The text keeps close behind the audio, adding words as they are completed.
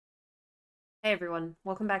Hey everyone,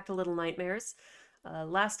 welcome back to Little Nightmares.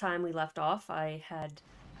 Last time we left off, I had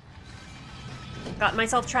got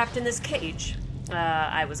myself trapped in this cage.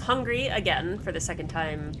 I was hungry again for the second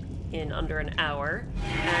time in under an hour,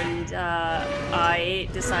 and I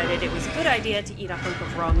decided it was a good idea to eat a hunk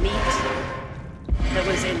of raw meat that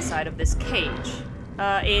was inside of this cage.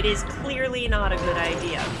 It is clearly not a good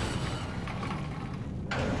idea.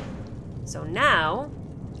 So now,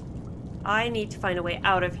 I need to find a way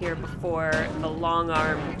out of here before the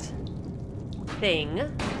long-armed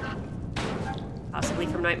thing, possibly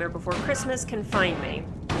from Nightmare Before Christmas, can find me.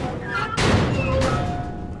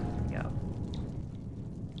 Go.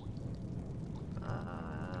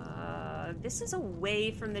 This is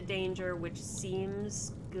away from the danger, which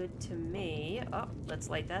seems good to me. Oh,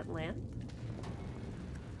 let's light that lamp.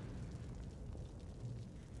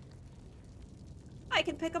 I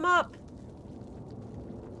can pick him up!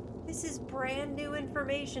 This is brand new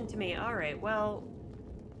information to me. Alright, well...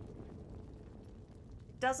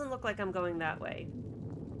 It doesn't look like I'm going that way.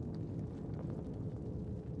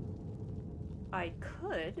 I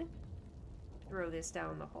could throw this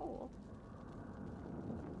down the hole.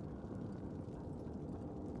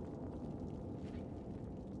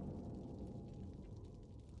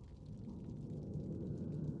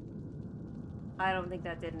 I don't think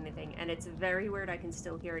that did anything, and it's very weird I can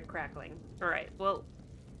still hear it crackling. Alright, well...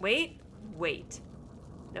 Wait.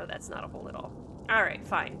 No, that's not a hole at all. Alright,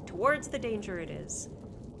 fine. Towards the danger it is.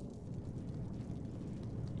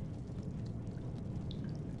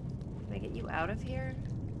 Can I get you out of here?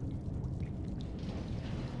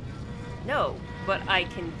 No, but I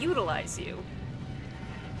can utilize you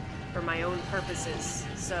for my own purposes.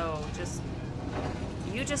 So,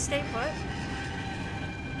 you just stay put.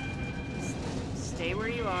 Stay where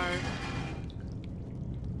you are.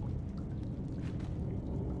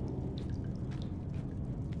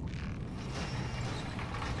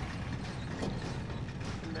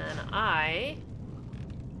 I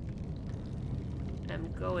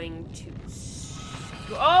am going to...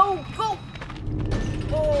 Oh, go!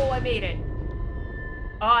 Oh, I made it.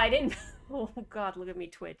 Oh, I didn't... Oh, God, look at me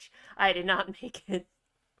twitch. I did not make it.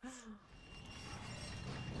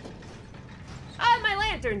 Ah, my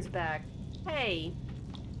lantern's back. Hey.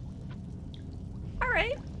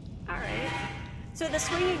 Alright. So the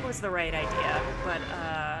swinging was the right idea, but,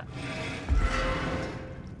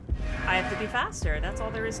 I have to be faster. That's all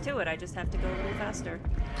there is to it. I just have to go a little faster.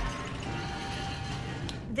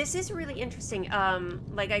 This is really interesting.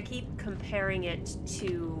 Like, I keep comparing it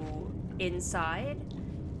to Inside.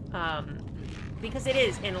 Because it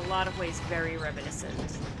is, in a lot of ways, very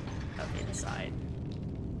reminiscent of Inside.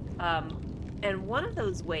 And one of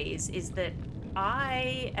those ways is that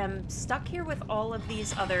I am stuck here with all of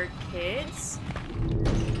these other kids.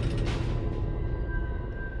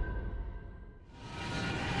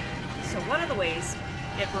 So one of the ways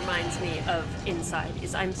it reminds me of Inside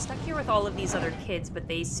is I'm stuck here with all of these other kids, but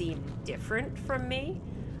they seem different from me.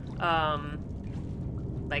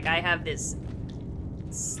 Like, I have this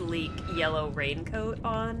sleek yellow raincoat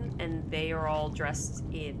on, and they are all dressed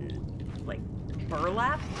in, like,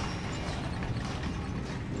 burlap.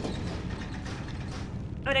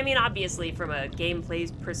 But I mean, obviously, from a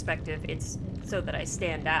gameplay perspective, it's so that I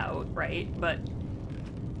stand out, right? But...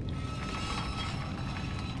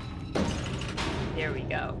 There we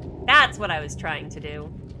go. That's what I was trying to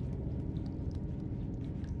do.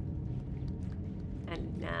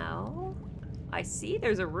 And now... I see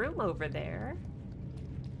there's a room over there.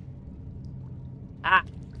 Ah!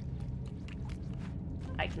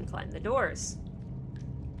 I can climb the doors.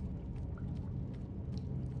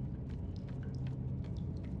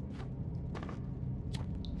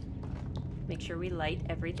 Make sure we light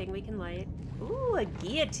everything we can light. Ooh, a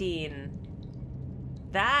guillotine.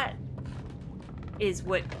 That... is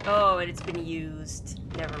what... Oh, and it's been used.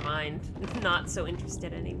 Never mind. Not so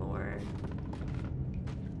interested anymore.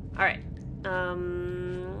 Alright.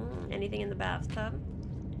 Anything in the bathtub?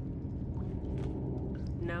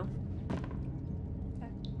 No?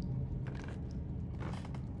 Okay.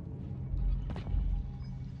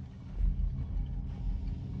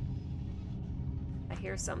 I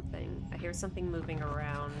hear something. I hear something moving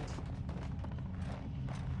around.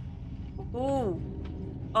 Ooh!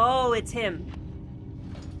 Oh, it's him.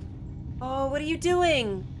 Oh, what are you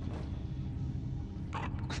doing?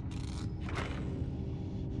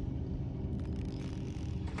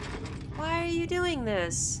 Why are you doing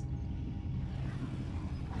this?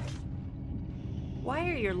 Why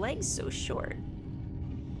are your legs so short?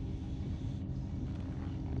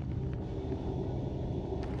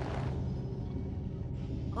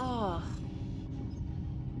 Oh.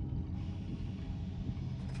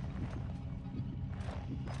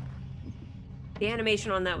 The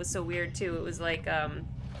animation on that was so weird too. It was like,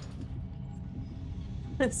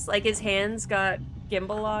 it's like his hands got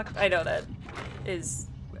gimbal locked. I know that is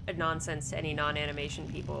a nonsense to any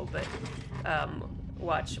non-animation people, but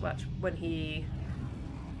watch when he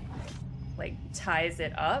like ties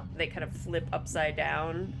it up, they kind of flip upside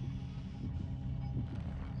down.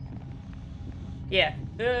 Yeah,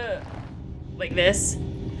 like this.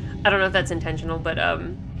 I don't know if that's intentional, but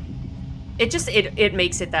it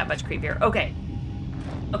makes it that much creepier.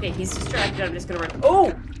 Okay, he's distracted. I'm just gonna run.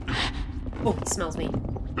 Oh, he smells me.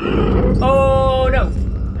 Oh no.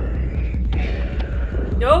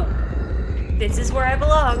 Nope. This is where I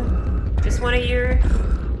belong. Just one of your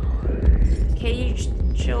caged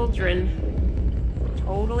children.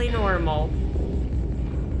 Totally normal.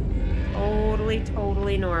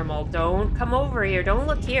 Totally normal. Don't come over here. Don't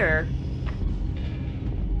look here.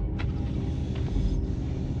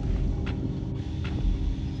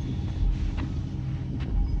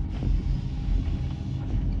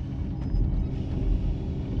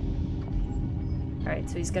 Alright,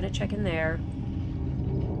 so he's gonna check in there.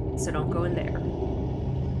 So don't go in there.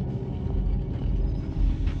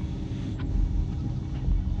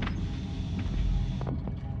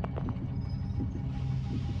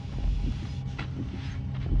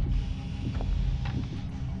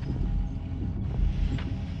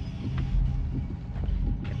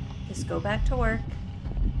 Just go back to work.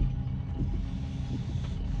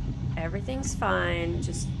 Everything's fine.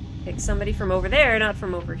 Just pick somebody from over there, not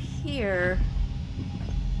from over here.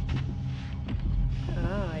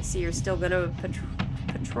 Oh, I see you're still gonna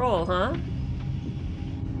patrol, huh?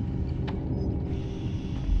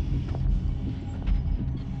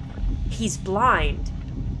 He's blind.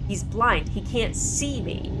 He's blind. He can't see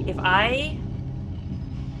me. If I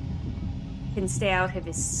can stay out of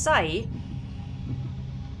his sight...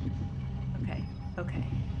 Okay.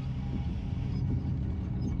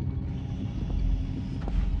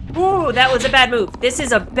 Ooh, that was a bad move. This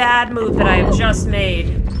is a bad move that I have just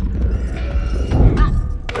made.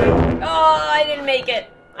 Oh, I didn't make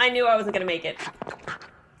it. I knew I wasn't gonna make it.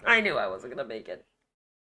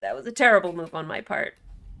 That was a terrible move on my part.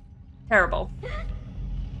 Terrible.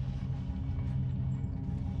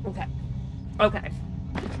 Okay.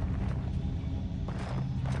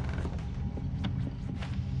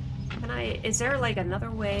 Is there like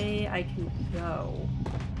another way I can go?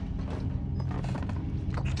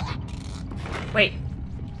 Wait.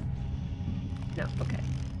 No, okay.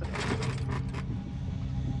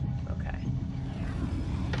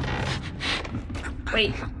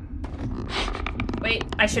 Wait,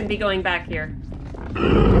 I shouldn't be going back here.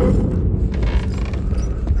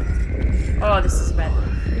 Oh, this is bad.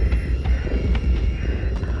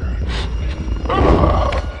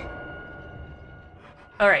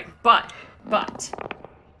 Alright, but,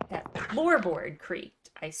 that floorboard creaked.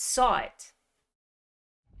 I saw it.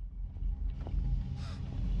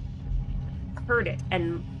 Heard it.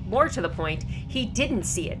 And more to the point, he didn't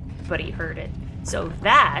see it, but he heard it. So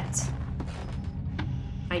that...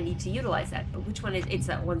 I need to utilize that. But which one is... It's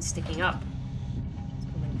that one sticking up. So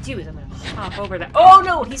what I'm gonna do is I'm gonna hop over that... Oh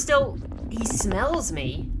no! He smells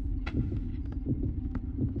me.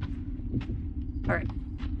 Alright.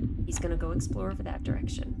 He's gonna go explore over that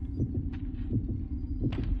direction.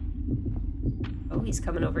 Oh, he's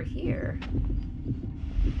coming over here.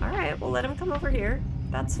 Alright, we'll let him come over here.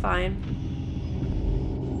 That's fine.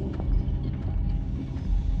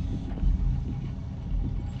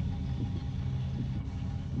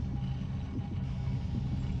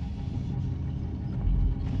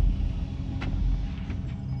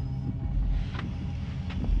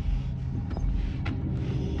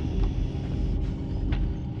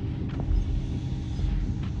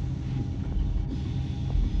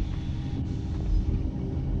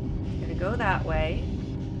 Go that way.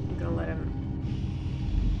 I'm gonna let him...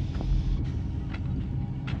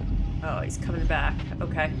 Oh, he's coming back.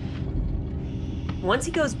 Okay. Once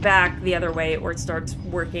he goes back the other way or starts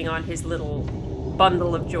working on his little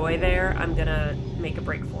bundle of joy there, I'm gonna make a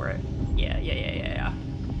break for it. Yeah.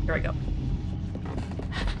 Here I go.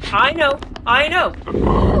 I know!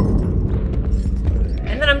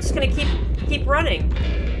 And then I'm just gonna keep running.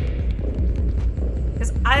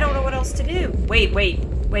 Because I don't know what else to do. Wait.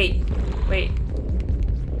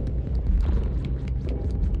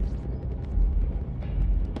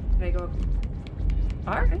 Can I go?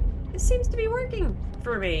 Alright. This seems to be working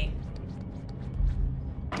for me.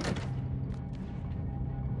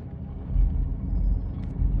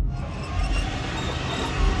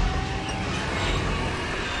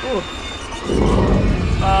 Ooh.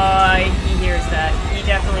 He hears that. He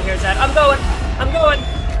definitely hears that. I'm going!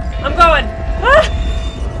 Ah!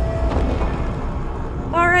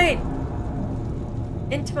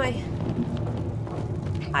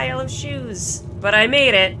 pile of shoes. But I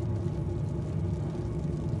made it.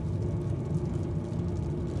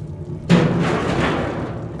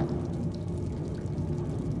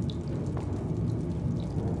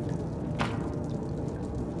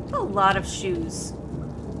 A lot of shoes.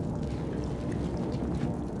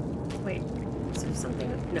 Wait, is there something?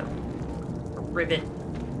 No. A ribbon.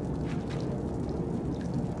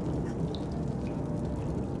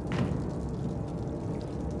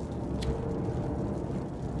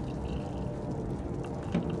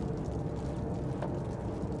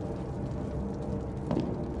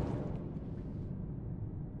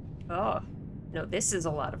 Oh, no, this is a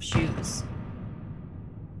lot of shoes.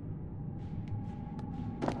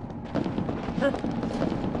 Huh.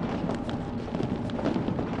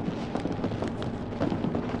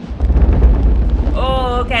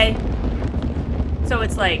 Oh, okay. So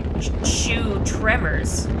it's like shoe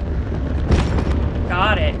tremors.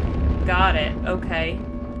 Got it. Got it. Okay.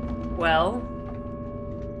 Well,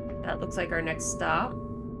 that looks like our next stop.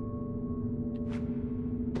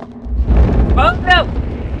 Oh, no!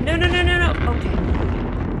 No, no, no, no, no. Okay.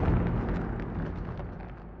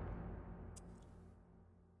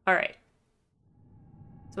 Alright.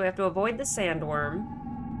 So we have to avoid the sandworm.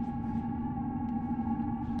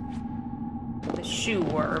 The shoe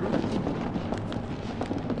worm.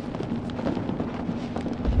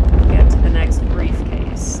 Get to the next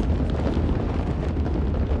briefcase. I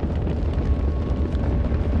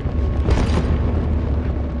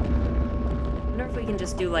wonder if we can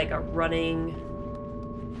just do like a running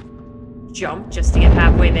jump just to get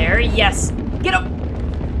halfway there. Yes! Get up!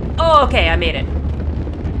 Oh, okay, I made it.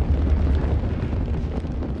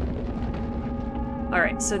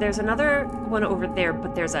 Alright, so there's another one over there,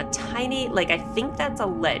 but there's a tiny, like, I think that's a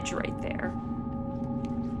ledge right there.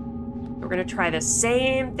 We're gonna try the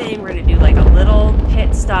same thing. We're gonna do like a little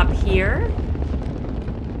pit stop here.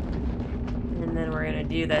 And then we're gonna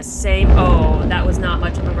do the same. Oh, that was not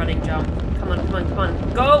much of a running jump. Come on, come on, come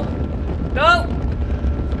on. Go! Go!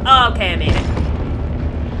 Oh, okay, I made it.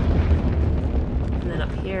 And then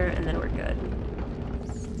up here, and then we're good.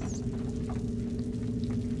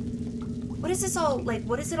 What is this all, like,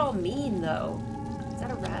 what does it all mean, though? Is that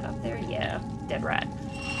a rat up there? Yeah, dead rat.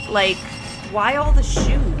 Like, why all the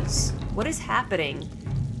shoes? What is happening?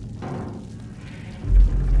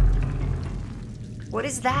 What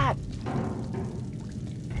is that?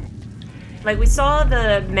 Like, we saw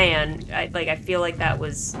the man. I feel like that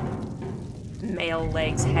was male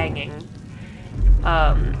legs hanging.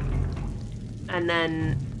 And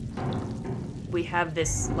then we have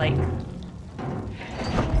this, like...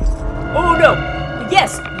 Oh, no!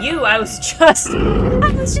 Yes, you! I was just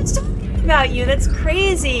talking about you. That's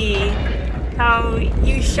crazy how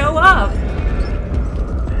you show up.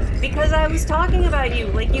 Because I was talking about you.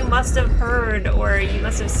 Like, you must have heard or you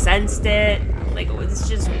must have sensed it. Like, it was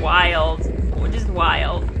just wild. Just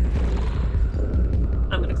wild.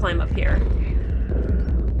 I'm gonna climb up here.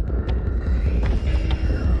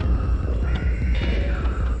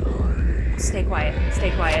 Stay quiet.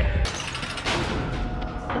 Stay quiet.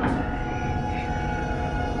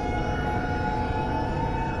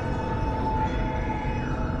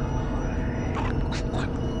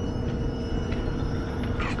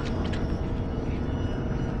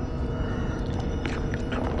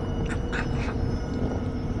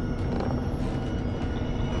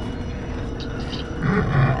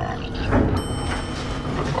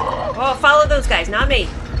 Oh, follow those guys, not me.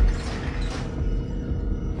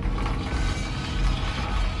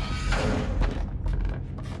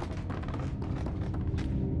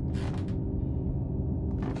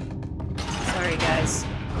 Sorry, guys.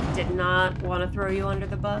 Did not want to throw you under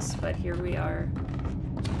the bus, but here we are.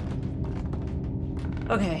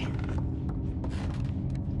 Okay.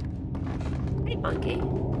 Hey, monkey.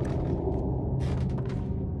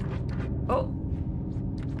 Oh.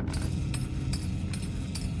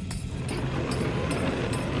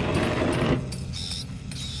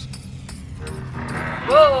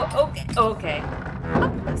 Whoa, okay, okay.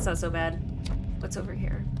 Oh, that's not so bad. What's over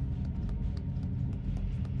here?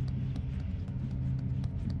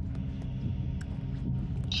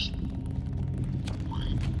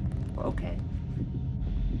 Okay.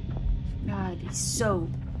 God, he's so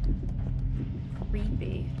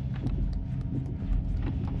creepy.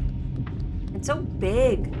 And so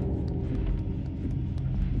big.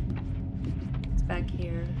 It's back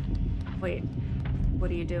here. Wait,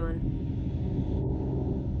 what are you doing?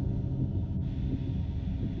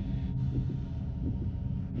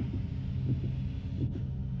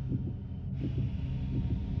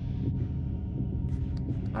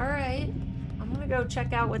 Alright, I'm gonna go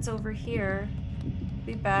check out what's over here.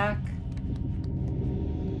 Be back.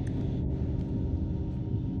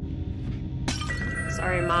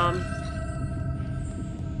 Sorry, Mom.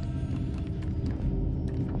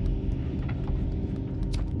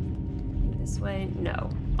 This way? No.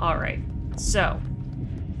 Alright. So,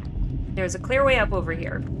 there's a clear way up over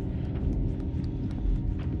here.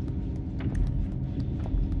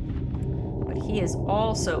 But he is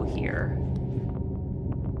also here.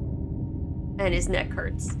 And his neck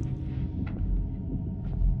hurts.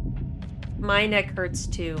 My neck hurts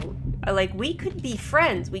too. Like, we could be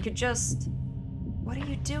friends. We could just... What are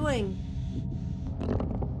you doing?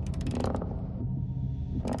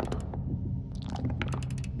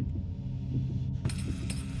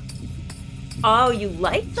 Oh, you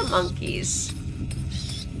like the monkeys.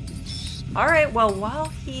 Alright, well, while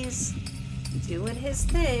he's doing his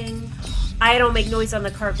thing... I don't make noise on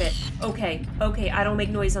the carpet. Okay, okay, I don't make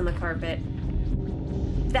noise on the carpet.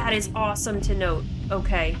 That is awesome to note.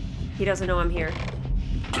 Okay, he doesn't know I'm here.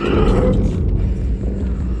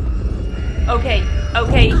 Okay,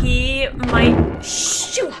 okay, he might...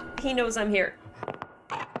 Shoot! He knows I'm here.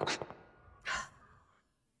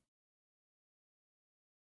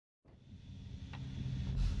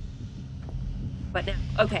 But now,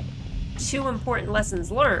 okay, 2 important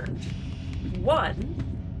lessons learned.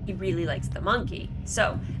 1, he really likes the monkey.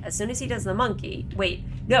 So, as soon as he does the monkey... Wait,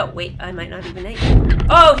 no, wait, I might not even make it.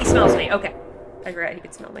 Oh, he smells me, okay. I forgot he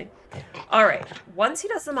could smell me. Alright, once he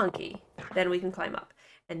does the monkey, then we can climb up.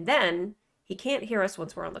 And then, he can't hear us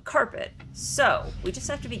once we're on the carpet. So, we just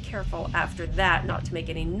have to be careful after that not to make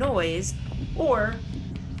any noise, or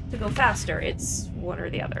to go faster. It's one or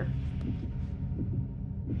the other.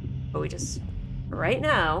 But we just... right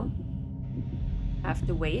now, have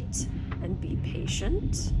to wait and be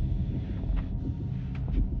patient.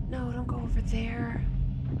 No, don't go over there.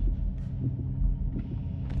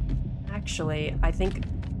 Actually, I think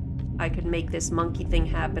I could make this monkey thing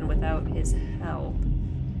happen without his help.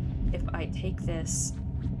 If I take this...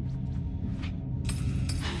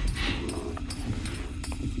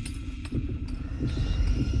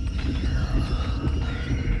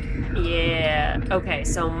 Yeah, okay,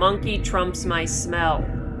 so monkey trumps my smell.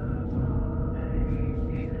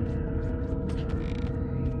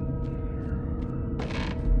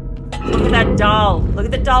 Look at that doll. Look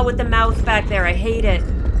at the doll with the mouth back there. I hate it.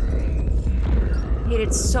 I hate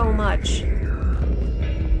it so much.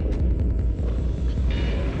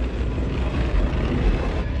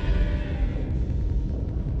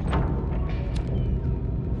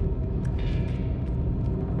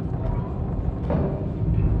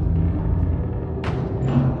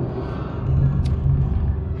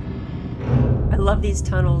 I love these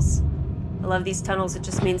tunnels. I love these tunnels. It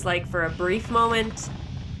just means, like, for a brief moment,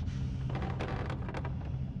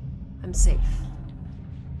 I'm safe.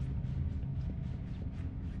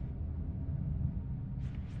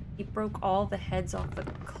 He broke all the heads off the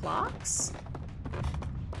clocks?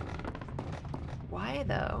 Why,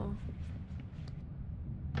 though?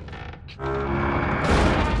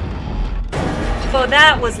 Oh,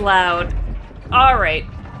 that was loud. Alright.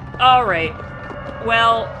 Alright.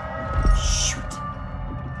 Well, shoot.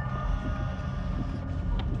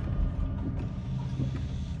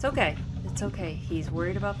 It's okay. It's okay. He's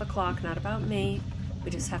worried about the clock, not about me.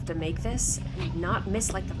 We just have to make this and not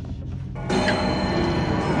miss like the...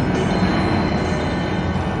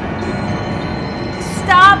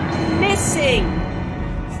 Stop missing!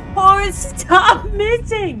 Or stop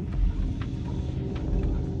missing!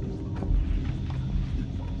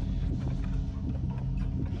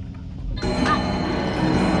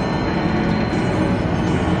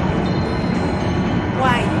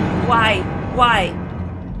 Why?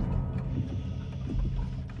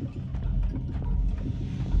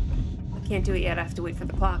 I can't do it yet. I have to wait for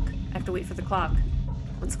the clock. I have to wait for the clock.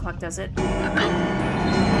 Once the clock does it. Okay,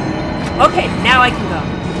 now I can go.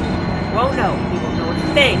 Won't know. He won't know a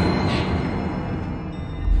thing.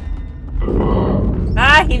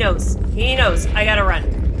 Ah, he knows. He knows. I gotta run.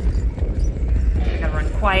 I gotta run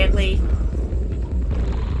quietly.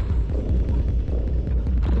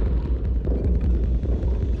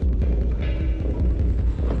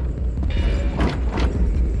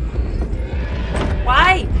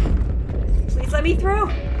 Why? Please let me through.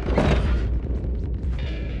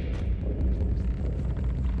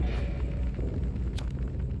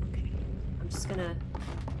 Okay, I'm just gonna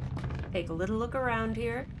take a little look around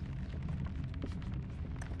here.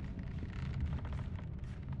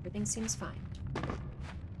 Everything seems fine.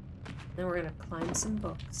 Then we're gonna climb some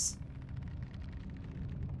books.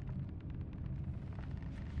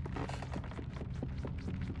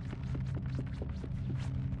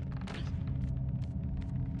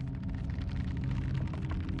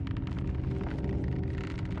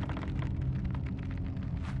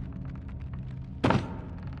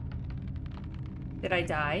 Did I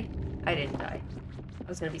die? I didn't die. I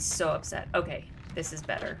was gonna be so upset. Okay, this is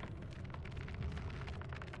better.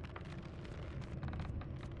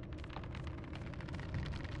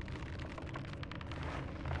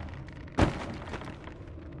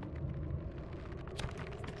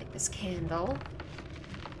 Light this candle.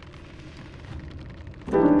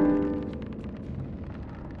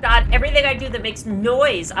 God, everything I do that makes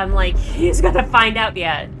noise, I'm like, he's gonna find out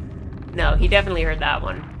yet. No, he definitely heard that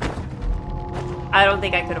one. I don't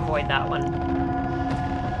think I could avoid that one.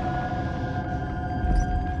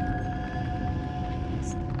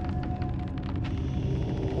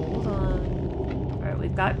 Hold on. Alright,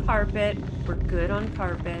 we've got carpet. We're good on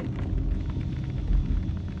carpet.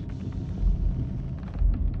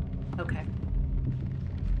 Okay.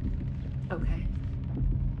 Okay.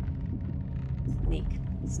 Sneak.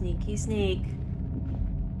 Sneaky sneak.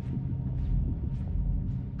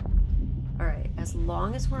 Alright, as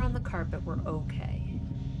long as we're on the carpet, we're okay.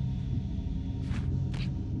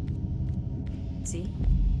 See?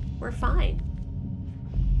 We're fine.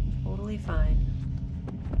 Totally fine.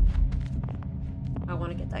 I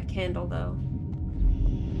want to get that candle, though.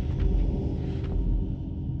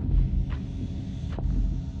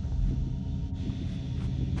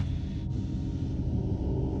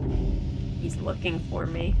 He's looking for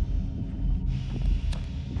me.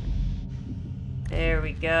 There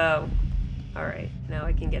we go. Alright, now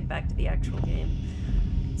I can get back to the actual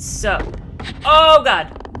game. So. Oh,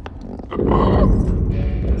 God!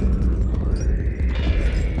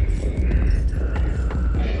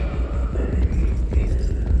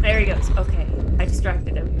 There he goes. Okay, I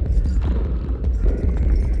distracted him.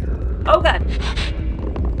 Oh, God!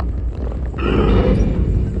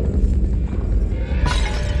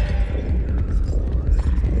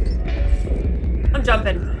 I'm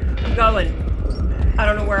jumping. I'm going. I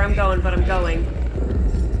don't know where I'm going, but I'm going.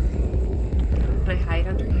 Can I hide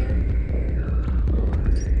under here?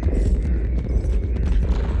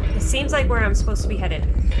 It seems like where I'm supposed to be headed.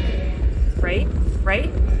 Right? Right?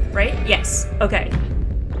 Right? Yes. Okay.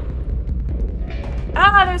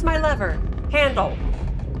 Ah, there's my lever. Handle.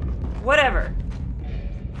 Whatever.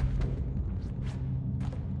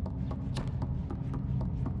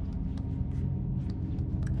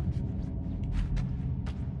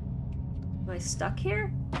 Am I stuck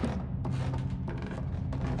here?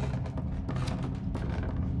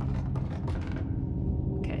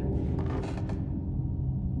 Okay.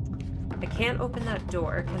 I can't open that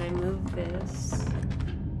door. Can I move this?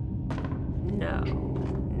 No.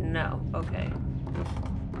 No. Okay.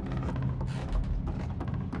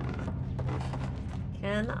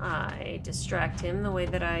 Can I distract him the way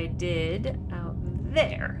that I did out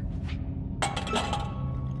there?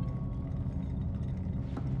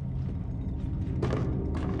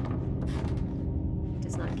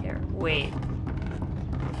 Does not care. Wait.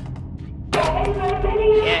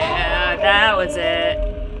 Yeah, that was it.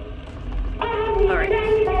 Alright,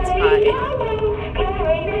 let's hide.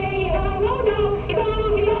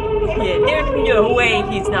 Yeah, there's no way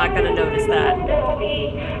he's not gonna notice that.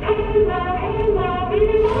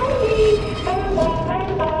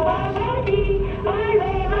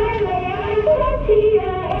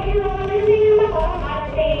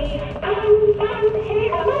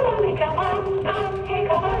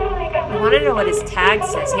 I want to know what his tag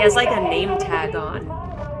says. He has like a name tag on.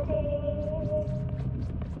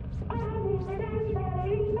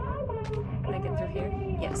 Can I get through here?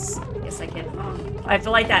 Yes. Yes, I can. I have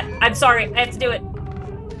to light that. I'm sorry. I have to do it.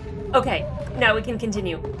 Okay. Now we can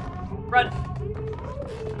continue. Run.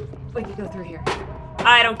 We can go through here.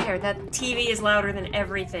 I don't care. That TV is louder than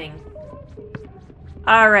everything.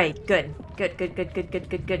 Alright. Good. Good, good, good, good, good,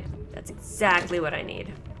 good, good. That's exactly what I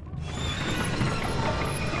need.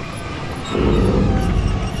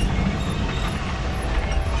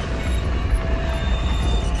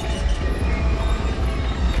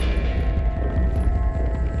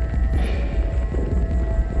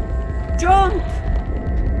 Jump!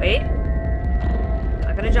 Wait.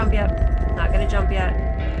 Not gonna jump yet. Not gonna jump yet.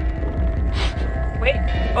 Wait.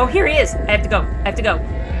 Oh, here he is. I have to go. I have to go.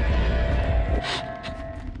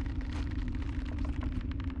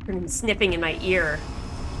 Heard him sniffing in my ear.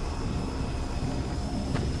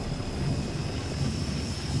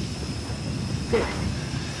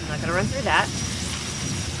 I'm not gonna run through that.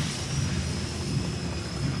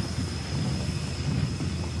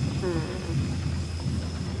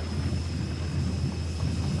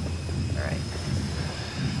 Alright.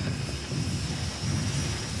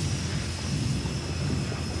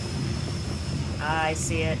 I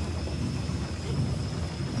see it.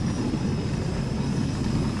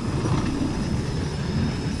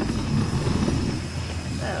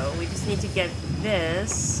 So, we just need to get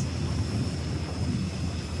this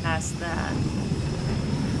past that.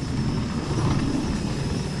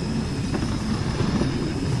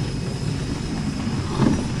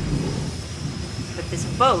 But this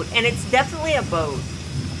boat, and it's definitely a boat,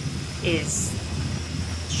 is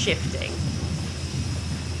shifting.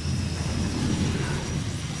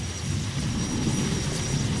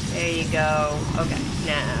 There you go. Okay,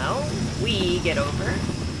 now we get over.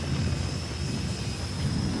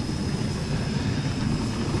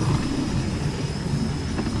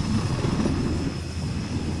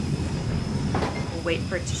 We'll wait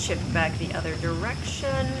for it to shift back the other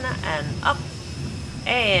direction, and up,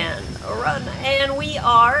 and run, and we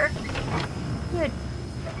are good.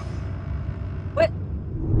 What?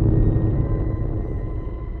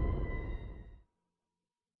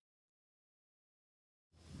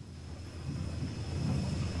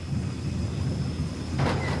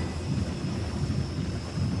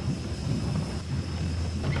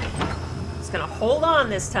 Gonna hold on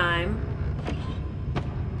this time.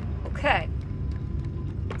 Okay.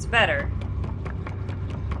 It's better.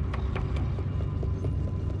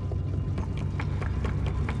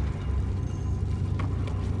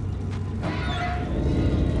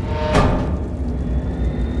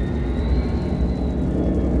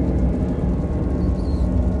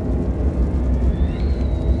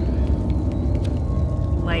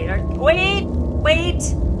 Lighter. Wait! Wait!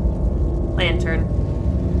 Lantern.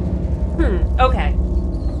 Okay.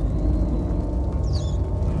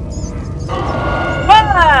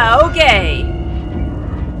 Ah, okay.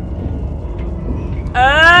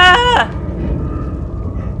 I'm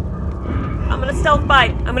gonna stealth by.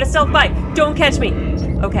 I'm gonna stealth by. Don't catch me.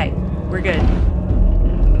 Okay, we're good.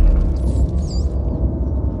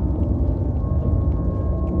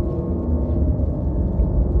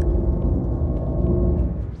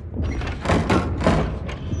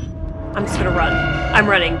 I'm just gonna run. I'm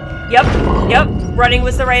running. Yep. Running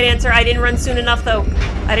was the right answer. I didn't run soon enough, though.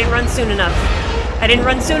 I didn't run soon enough. I didn't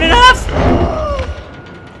run soon enough!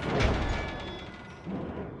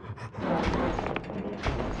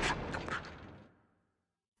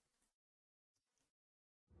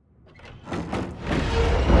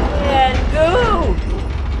 And go!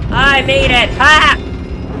 I made it! Ha!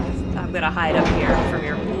 I'm gonna hide up here from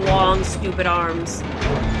your long, stupid arms.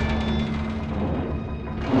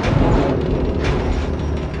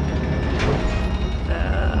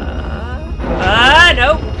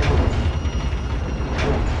 Nope.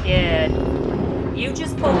 Yeah. You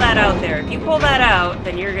just pull that out there. If you pull that out,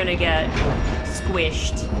 then you're gonna get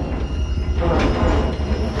squished.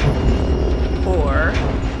 Or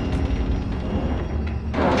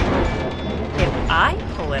if I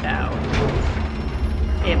pull it out.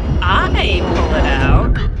 If I pull it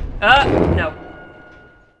out. No.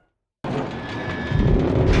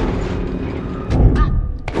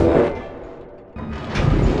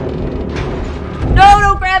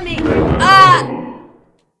 Grab me!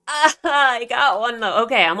 I got one though.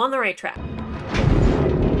 Okay, I'm on the right track.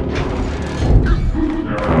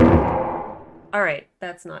 Alright,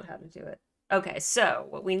 that's not how to do it. Okay, so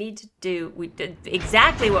what we need to do, we did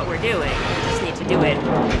exactly what we're doing. We just need to do it,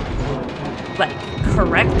 like,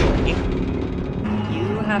 correctly.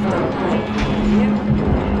 You have to leave.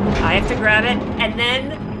 I have to grab it, and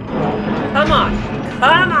then... Come on!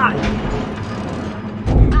 Come on!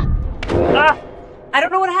 I don't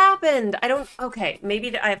know what happened. I don't... Okay,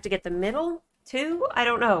 maybe I have to get the middle, too? I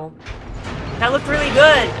don't know. That looked really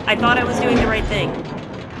good. I thought I was doing the right thing.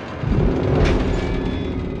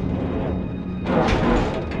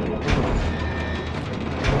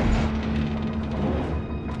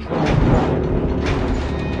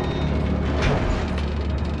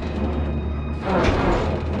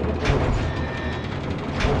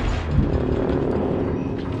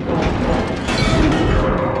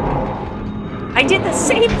 I did the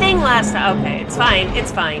same thing last time. Okay, it's fine.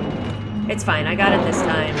 It's fine. It's fine. I got it this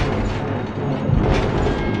time.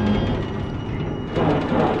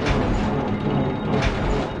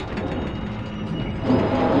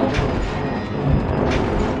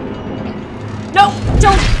 No!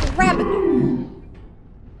 Don't grab it!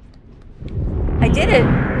 I did it.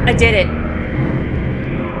 I did it.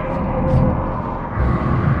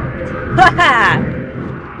 Haha!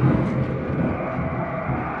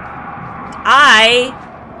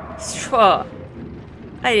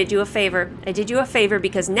 I did you a favor. I did you a favor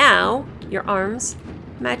because now your arms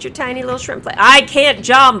match your tiny little shrimp legs. I can't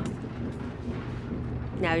jump!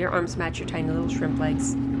 Now your arms match your tiny little shrimp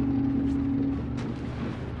legs.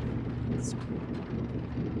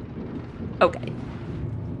 Okay.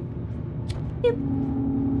 Yep.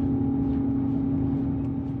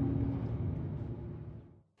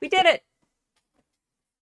 We did it!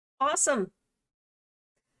 Awesome.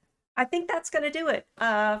 I think that's going to do it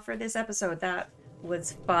for this episode. That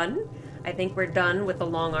was fun. I think we're done with the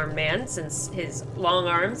long arm man since his long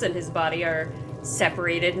arms and his body are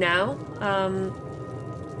separated now.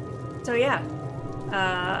 So yeah,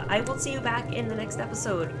 I will see you back in the next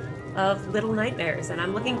episode of Little Nightmares, and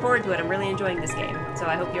I'm looking forward to it. I'm really enjoying this game, so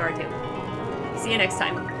I hope you are too. See you next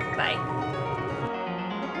time. Bye.